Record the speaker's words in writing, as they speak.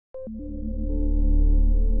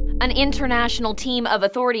An international team of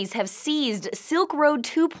authorities have seized Silk Road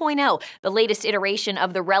 2.0, the latest iteration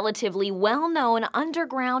of the relatively well-known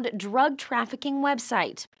underground drug trafficking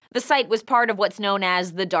website. The site was part of what's known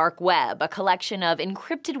as the dark web, a collection of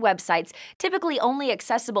encrypted websites typically only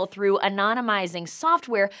accessible through anonymizing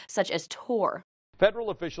software such as Tor.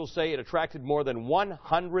 Federal officials say it attracted more than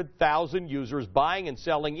 100,000 users buying and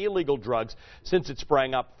selling illegal drugs since it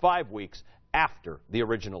sprang up 5 weeks after the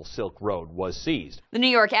original Silk Road was seized. The New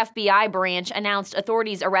York FBI branch announced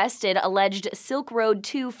authorities arrested alleged Silk Road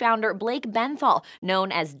 2 founder Blake Benthall,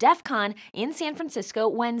 known as DEFCON, in San Francisco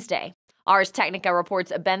Wednesday. Ars Technica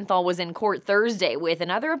reports Benthall was in court Thursday with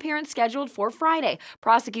another appearance scheduled for Friday.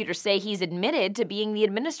 Prosecutors say he's admitted to being the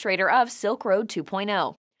administrator of Silk Road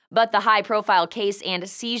 2.0. But the high-profile case and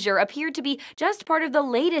seizure appeared to be just part of the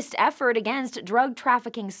latest effort against drug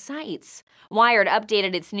trafficking sites. Wired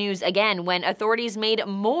updated its news again when authorities made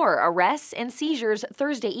more arrests and seizures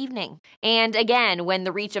Thursday evening. And again when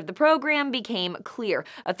the reach of the program became clear.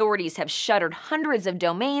 Authorities have shuttered hundreds of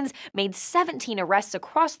domains, made 17 arrests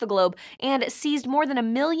across the globe, and seized more than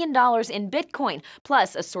 $1 million in Bitcoin,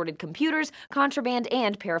 plus assorted computers, contraband,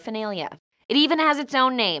 and paraphernalia. It even has its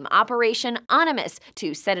own name, Operation Onymous,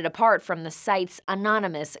 to set it apart from the site's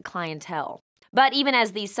anonymous clientele. But even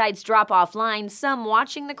as these sites drop offline, some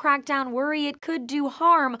watching the crackdown worry it could do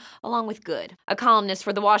harm along with good. A columnist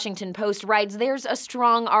for The Washington Post writes, "There's a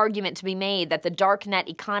strong argument to be made that the darknet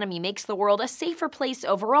economy makes the world a safer place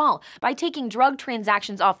overall. By taking drug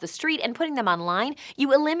transactions off the street and putting them online,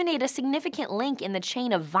 you eliminate a significant link in the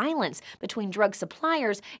chain of violence between drug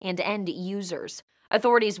suppliers and end users."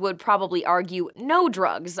 Authorities would probably argue no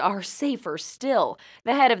drugs are safer still.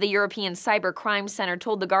 The head of the European Cybercrime Center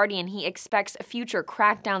told The Guardian he expects future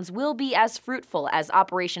crackdowns will be as fruitful as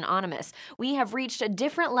Operation Onymous. "We have reached a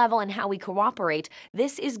different level in how we cooperate.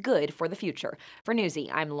 This is good for the future." For Newsy,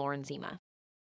 I'm Lauren Zima.